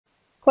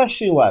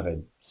Question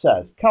 11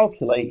 says,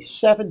 calculate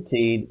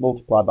 17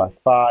 multiplied by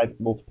 5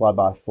 multiplied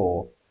by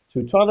 4. So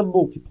we're trying to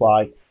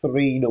multiply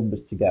three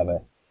numbers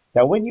together.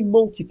 Now when you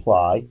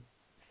multiply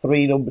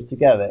three numbers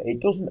together, it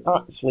doesn't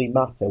actually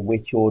matter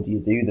which order you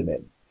do them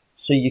in.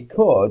 So you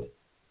could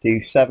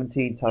do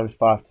 17 times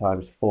 5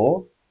 times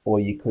 4, or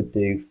you could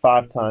do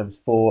 5 times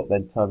 4,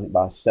 then times it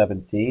by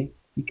 17.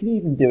 You can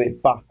even do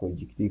it backwards.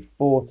 You could do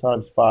 4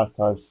 times 5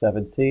 times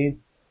 17,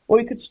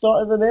 or you could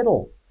start in the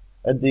middle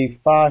and do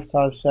 5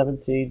 times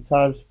 17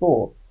 times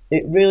 4.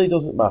 It really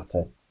doesn't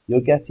matter. You'll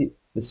get it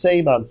the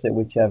same answer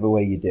whichever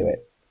way you do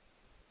it.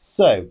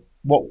 So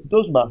what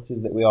does matter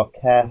is that we are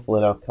careful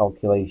in our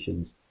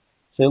calculations.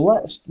 So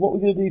what we're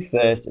going to do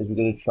first is we're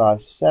going to try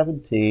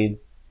 17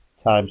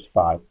 times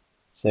 5.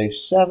 So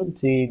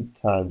 17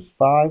 times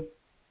 5,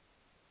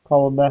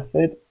 column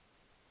method,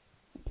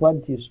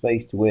 plenty of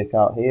space to work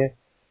out here.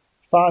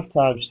 5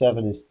 times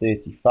 7 is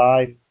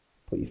 35,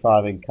 put your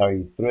 5 in, carry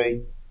your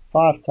 3.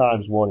 5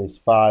 times 1 is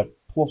 5,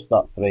 plus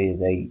that 3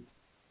 is 8.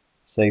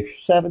 So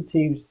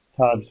 17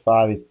 times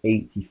 5 is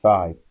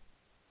 85.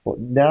 But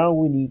now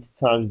we need to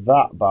times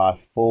that by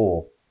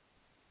 4.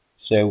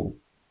 So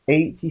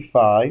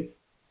 85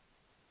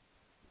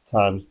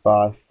 times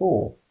by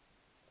 4.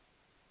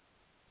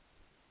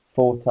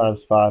 4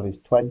 times 5 is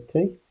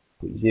 20.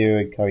 Put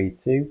 0 and carry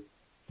 2.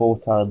 4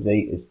 times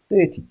 8 is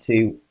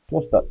 32.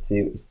 Plus that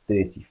 2 is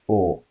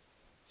 34.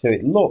 So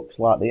it looks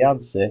like the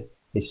answer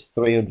is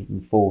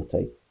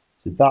 340.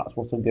 So that's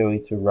what I'm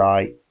going to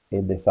write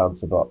in this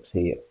answer box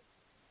here.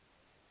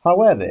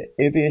 However, it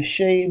would be a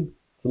shame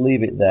to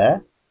leave it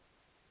there.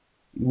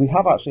 We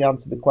have actually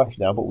answered the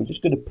question now, but we're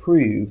just going to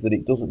prove that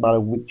it doesn't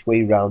matter which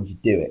way round you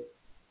do it.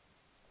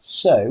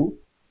 So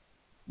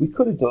we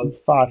could have done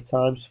 5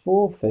 times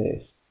 4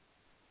 first.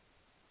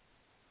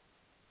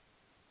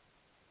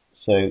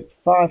 So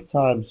 5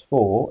 times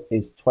 4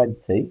 is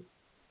 20.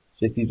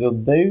 So if you've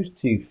done those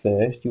two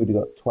first, you would have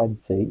got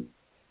 20.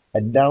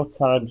 And now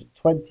times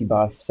 20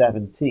 by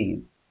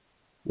 17.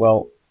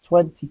 Well,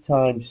 20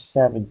 times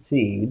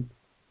 17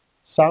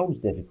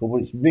 sounds difficult,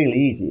 but it's really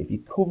easy. If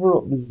you cover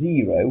up the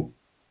 0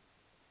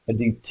 and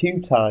do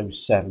 2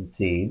 times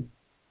 17,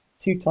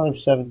 2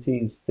 times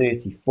 17 is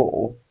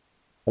 34,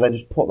 and then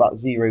just put that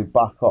 0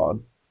 back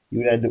on, you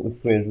would end up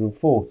with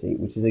 340,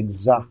 which is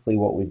exactly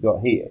what we've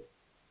got here.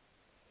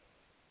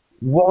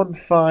 One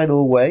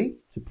final way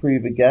to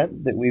prove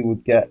again that we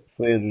would get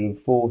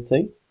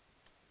 340.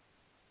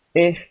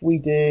 If we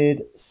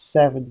did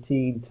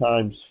 17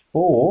 times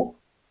 4,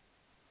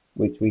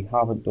 which we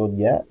haven't done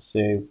yet,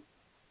 so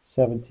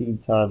 17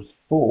 times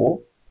 4,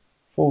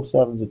 4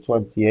 sevens are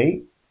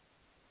 28,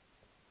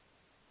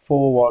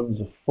 4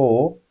 ones are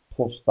 4,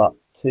 plus that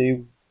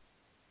 2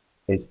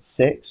 is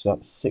 6, so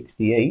that's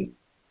 68.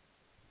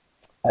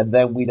 And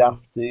then we'd have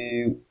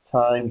to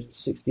times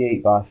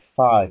 68 by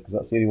 5, because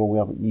that's the only one we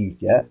haven't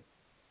used yet.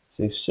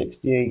 So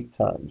 68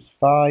 times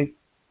 5.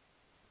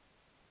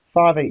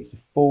 5 eighths are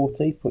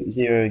 40, put your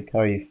 0 and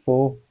carry your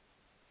 4.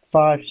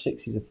 5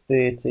 sixes are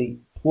 30,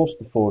 plus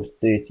the 4 is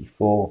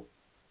 34.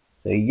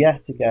 So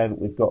yet again,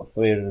 we've got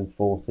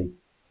 340.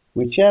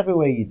 Whichever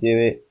way you do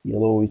it,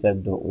 you'll always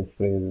end up with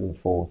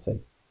 340.